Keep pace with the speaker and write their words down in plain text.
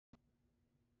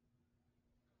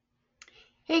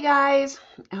Hey guys,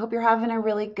 I hope you're having a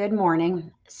really good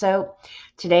morning. So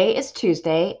today is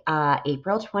Tuesday,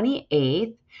 April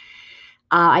 28th.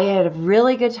 I had a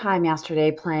really good time yesterday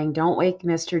playing Don't Wake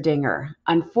Mr. Dinger.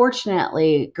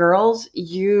 Unfortunately, girls,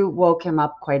 you woke him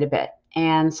up quite a bit.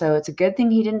 And so it's a good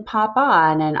thing he didn't pop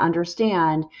on and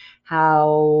understand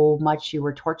how much you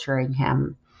were torturing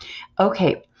him.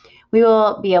 Okay, we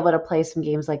will be able to play some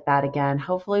games like that again.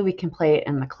 Hopefully, we can play it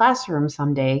in the classroom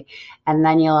someday, and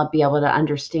then you'll be able to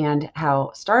understand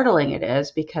how startling it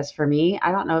is. Because for me,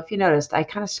 I don't know if you noticed, I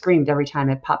kind of screamed every time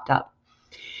it popped up.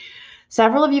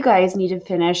 Several of you guys need to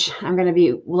finish. I'm going to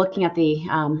be looking at the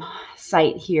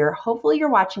site here. Hopefully, you're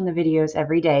watching the videos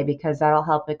every day because that'll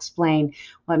help explain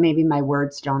what maybe my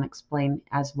words don't explain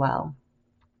as well.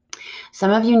 Some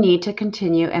of you need to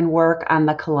continue and work on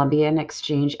the Columbian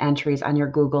Exchange entries on your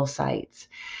Google sites.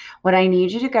 What I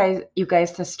need you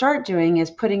guys to start doing is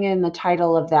putting in the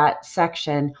title of that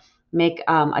section, make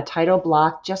a title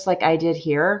block just like I did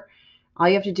here. All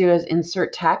you have to do is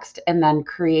insert text and then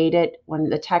create it. When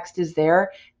the text is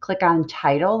there, click on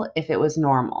title if it was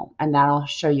normal, and that'll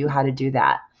show you how to do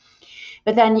that.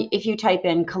 But then if you type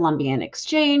in Columbian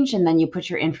Exchange and then you put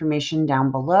your information down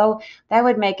below, that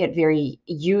would make it very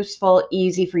useful,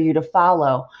 easy for you to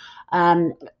follow.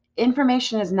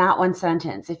 Information is not one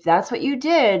sentence. If that's what you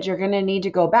did, you're going to need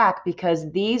to go back because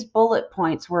these bullet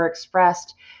points were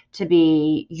expressed to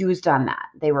be used on that.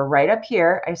 They were right up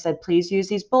here. I said, please use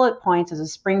these bullet points as a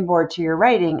springboard to your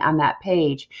writing on that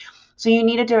page. So you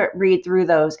needed to read through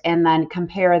those and then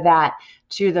compare that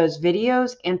to those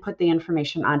videos and put the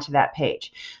information onto that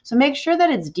page. So make sure that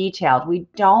it's detailed. We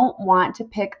don't want to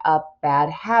pick up bad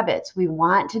habits. We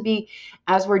want to be,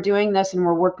 as we're doing this and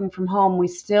we're working from home, we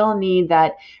still need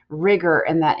that rigor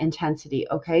and that intensity,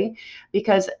 okay?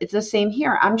 Because it's the same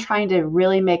here. I'm trying to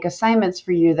really make assignments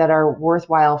for you that are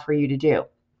worthwhile for you to do.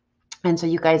 And so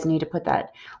you guys need to put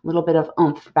that little bit of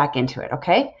oomph back into it,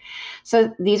 okay?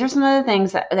 So these are some of the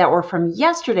things that were from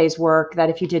yesterday's work that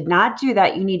if you did not do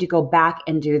that, you need to go back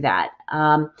and do that.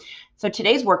 So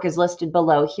today's work is listed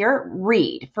below here.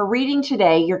 Read. For reading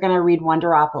today, you're going to read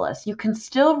Wonderopolis. You can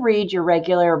still read your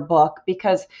regular book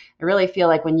because I really feel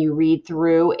like when you read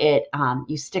through it,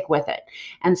 you stick with it.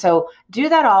 And so do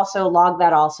that also, log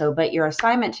that also, but your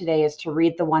assignment today is to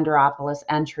read the Wonderopolis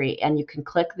entry, and you can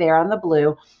click there on the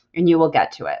blue and you will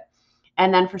get to it.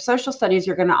 And then for social studies,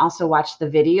 you're going to also watch the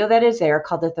video that is there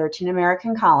called the 13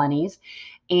 American Colonies.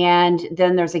 And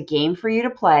then there's a game for you to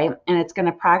play, and it's going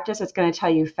to practice. It's going to tell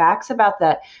you facts about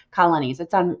the colonies.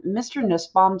 It's on Mr.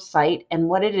 Nussbaum's site. And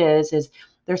what it is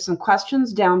there's some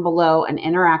questions down below an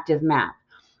interactive map.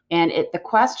 And the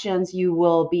questions you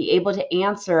will be able to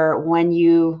answer when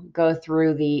you go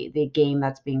through the game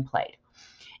that's being played.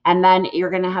 And then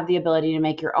you're going to have the ability to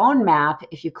make your own map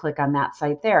if you click on that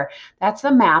site there. That's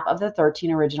the map of the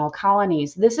 13 original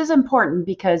colonies. This is important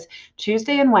because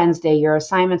Tuesday and Wednesday, your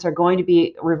assignments are going to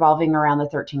be revolving around the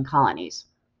 13 colonies.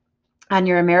 On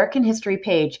your American history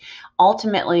page,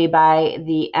 ultimately by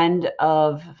the end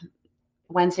of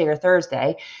Wednesday or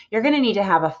Thursday, you're going to need to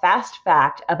have a fast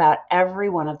fact about every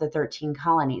one of the 13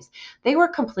 colonies. They were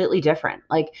completely different.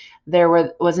 Like there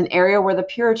was an area where the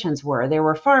Puritans were. There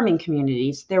were farming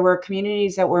communities. There were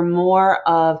communities that were more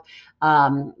of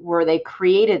where they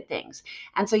created things.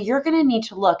 And so you're going to need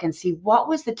to look and see what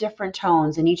was the different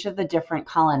tones in each of the different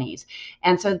colonies.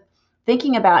 And so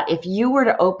thinking about if you were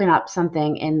to open up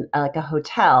something in like a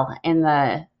hotel in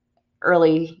the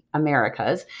early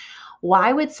Americas,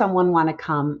 why would someone want to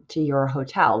come to your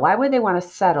hotel? Why would they want to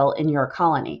settle in your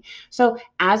colony? So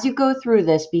as you go through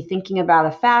this, be thinking about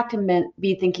a fact and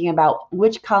be thinking about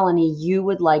which colony you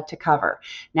would like to cover.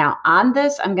 Now on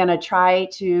this, I'm going to try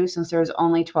to, since there's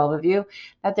only 12 of you,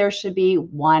 that there should be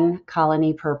one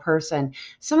colony per person.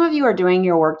 Some of you are doing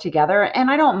your work together,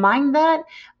 and I don't mind that,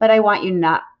 but I want you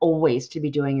not always to be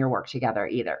doing your work together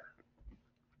either.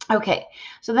 Okay,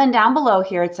 so then down below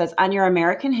here, it says on your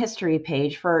American history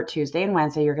page for Tuesday and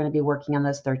Wednesday, you're going to be working on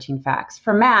those 13 facts.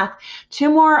 For math, 2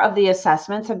 more of the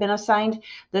assessments have been assigned.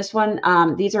 This one,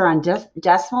 these are on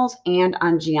decimals and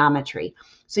on geometry.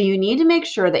 So you need to make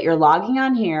sure that you're logging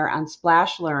on here on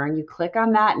Splash Learn. You click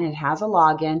on that and it has a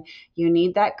login. You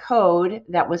need that code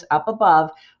that was up above.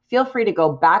 Feel free to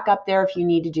go back up there if you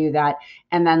need to do that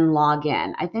and then log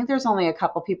in. I think there's only a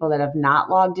couple people that have not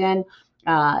logged in.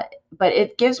 But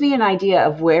it gives me an idea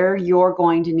of where you're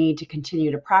going to need to continue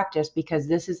to practice because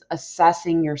this is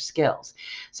assessing your skills.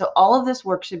 So all of this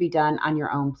work should be done on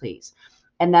your own, please.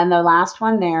 And then the last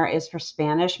one there is for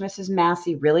Spanish. Mrs.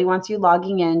 Massey really wants you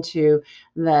logging into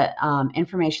the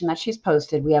information that she's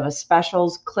posted. We have a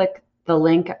specials. Click the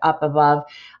link up above.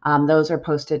 Those are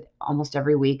posted almost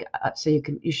every week, so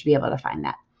you should be able to find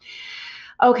that.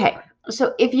 Okay,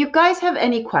 so if you guys have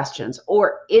any questions,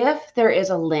 or if there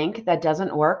is a link that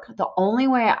doesn't work, the only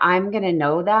way I'm going to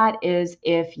know that is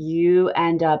if you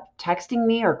end up texting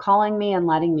me or calling me and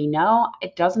letting me know.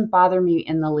 It doesn't bother me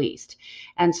in the least.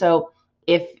 And so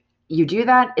if you do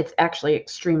that, it's actually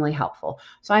extremely helpful.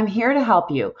 So I'm here to help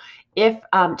you. If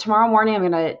tomorrow morning I'm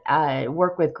going to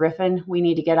work with Griffin, we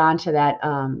need to get onto that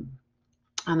on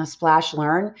the Splash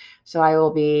Learn. So I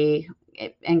will be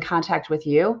in contact with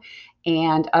you.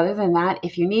 And other than that,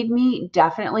 if you need me,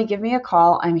 definitely give me a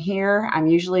call. I'm here. I'm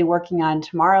usually working on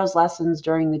tomorrow's lessons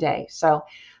during the day. So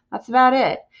that's about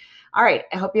it. All right.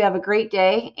 I hope you have a great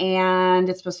day. And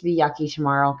it's supposed to be yucky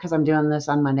tomorrow because I'm doing this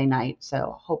on Monday night.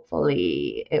 So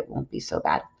hopefully it won't be so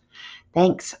bad.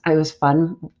 Thanks. It was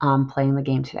fun playing the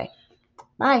game today.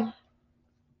 Bye.